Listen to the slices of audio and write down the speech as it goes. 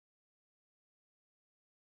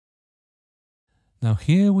Now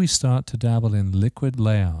here we start to dabble in liquid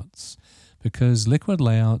layouts, because liquid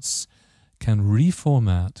layouts can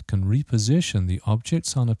reformat, can reposition the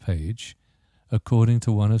objects on a page according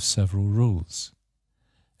to one of several rules.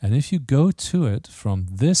 And if you go to it from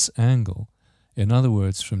this angle, in other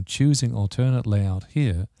words, from choosing alternate layout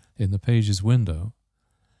here in the Pages window,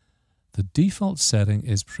 the default setting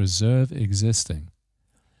is Preserve Existing,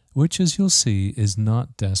 which, as you'll see, is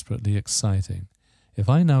not desperately exciting. If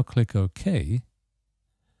I now click OK,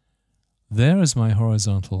 there is my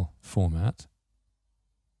horizontal format,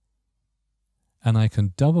 and I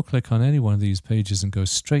can double-click on any one of these pages and go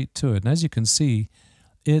straight to it. And as you can see,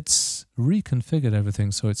 it's reconfigured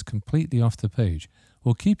everything so it's completely off the page.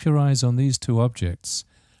 Well, keep your eyes on these two objects,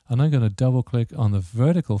 and I'm going to double-click on the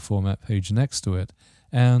vertical format page next to it,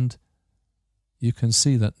 and you can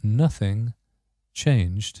see that nothing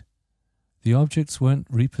changed. The objects weren't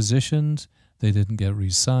repositioned, they didn't get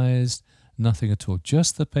resized, nothing at all.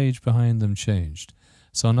 Just the page behind them changed.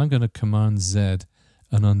 So I'm going to Command Z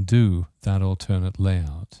and undo that alternate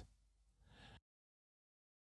layout.